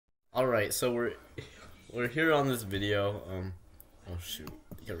Alright, so we're here on this video. Oh shoot,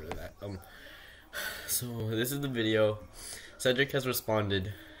 get rid of that. So this is the video. Cedric has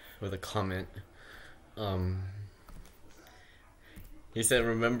responded with a comment. Um, he said,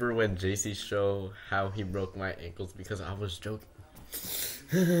 "Remember when JC show how he broke my ankles because I was joking."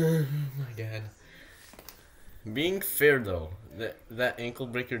 Oh my god. Being fair though, that ankle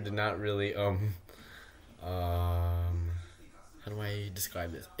breaker did not really how do I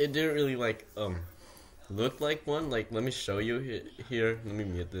describe this? It didn't really look like one. Like, let me show you here. Let me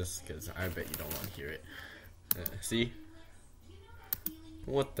mute this because I bet you don't want to hear it. See?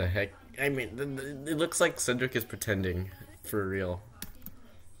 What the heck? I mean, it looks like Cedric is pretending for real.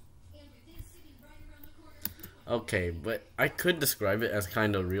 Okay, but I could describe it as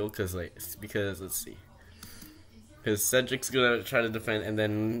kind of real because let's see. Because Cedric's gonna try to defend and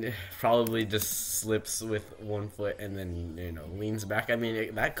then probably just slips with one foot and then, leans back. I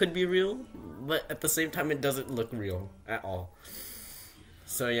mean, that could be real, but at the same time, it doesn't look real at all.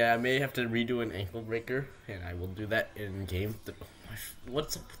 So yeah, I may have to redo an ankle breaker, and I will do that in game.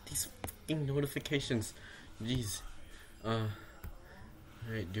 What's up with these fucking notifications? Jeez.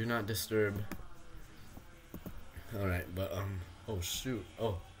 Alright, do not disturb. Alright, but, oh shoot.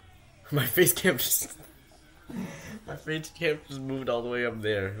 Oh. My face cam just... My face cam just moved all the way up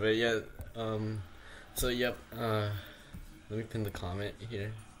there. But yeah, so yep, let me pin the comment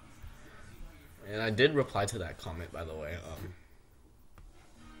here. And I did reply to that comment, by the way.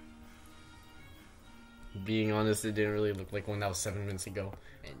 Being honest, it didn't really look like one that was 7 minutes ago.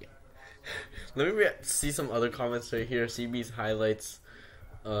 And yeah. Let me see some other comments right here. CB's highlights.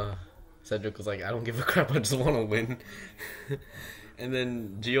 Cedric was like, "I don't give a crap, I just want to win." And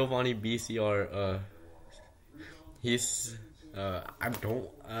then Giovanni BCR, he's I do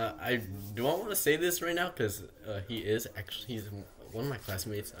I want to say this right now because he's one of my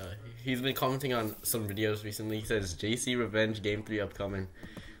classmates. He's been commenting on some videos recently. He says JC Revenge Game 3 upcoming.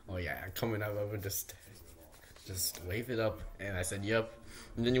 Oh yeah, coming up. I would just wave it up, and I said yep.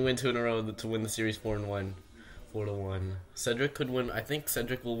 And then you win 2 in a row to win the series 4-1. Cedric could win. I think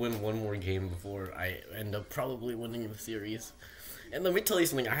Cedric will win one more game before I end up probably winning the series. And let me tell you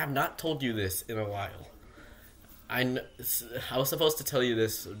something. I have not told you this in a while. I was supposed to tell you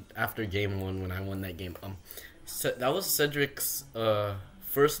this after game 1 when I won that game. That was Cedric's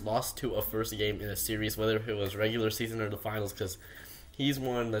first loss to a first game in a series, whether it was regular season or the finals, because he's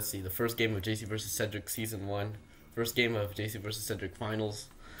won, let's see, the first game of JC versus Cedric season 1, first game of JC versus Cedric finals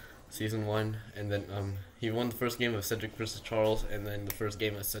season 1, and then he won the first game of Cedric versus Charles, and then the first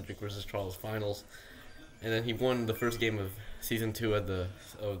game of Cedric versus Charles finals, and then he won the first game of season 2 of the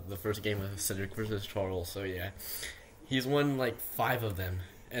first game of Cedric versus Charles. So yeah, he's won like 5 of them,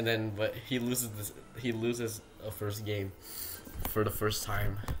 and then but he loses a first game for the first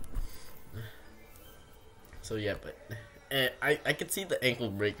time. So yeah, but I could see the ankle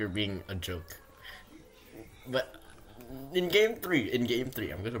breaker being a joke, but in game 3,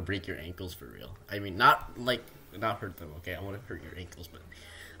 I'm gonna break your ankles for real. I mean, not hurt them. Okay, I want to hurt your ankles, but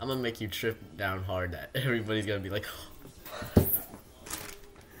I'm gonna make you trip down hard that everybody's gonna be like,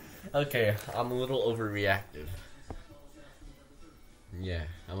 okay, I'm a little overreactive. Yeah,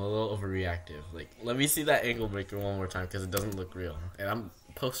 I'm a little overreactive. Like, let me see that ankle breaker one more time because it doesn't look real. And I'm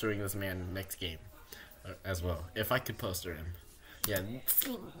postering this man next game as well. If I could poster him. Yeah,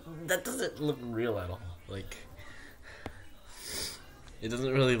 that doesn't look real at all. Like, it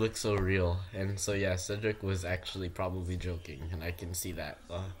doesn't really look so real. And so yeah, Cedric was actually probably joking, and I can see that.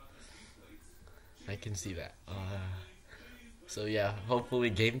 So yeah,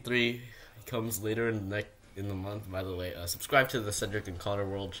 hopefully game 3 comes later in the month. By the way, subscribe to the Cedric and Connor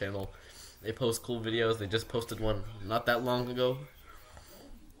World channel. They post cool videos. They just posted one not that long ago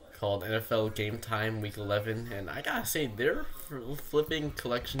called NFL Game Time Week 11, and I gotta say, their flipping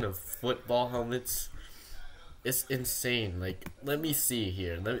collection of football helmets, it's insane. Like, let me see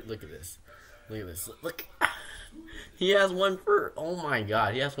here. Look at this. Look. He has one for, oh my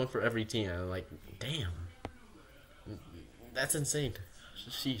god, he has one for every team. I'm like, damn. That's insane.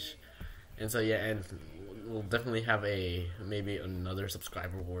 Sheesh. And so yeah, and we'll definitely have maybe another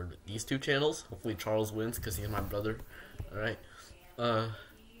subscriber award with these 2 channels. Hopefully Charles wins because he's my brother. Alright.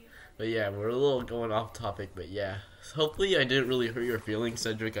 But yeah, we're a little going off topic, but yeah. Hopefully I didn't really hurt your feelings,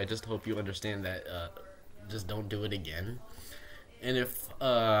 Cedric. I just hope you understand that just don't do it again. And if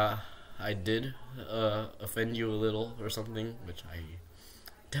I did offend you a little or something, which I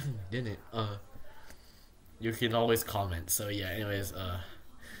definitely didn't, you can always comment. So yeah, anyways,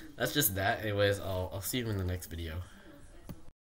 that's just that. Anyways, I'll see you in the next video.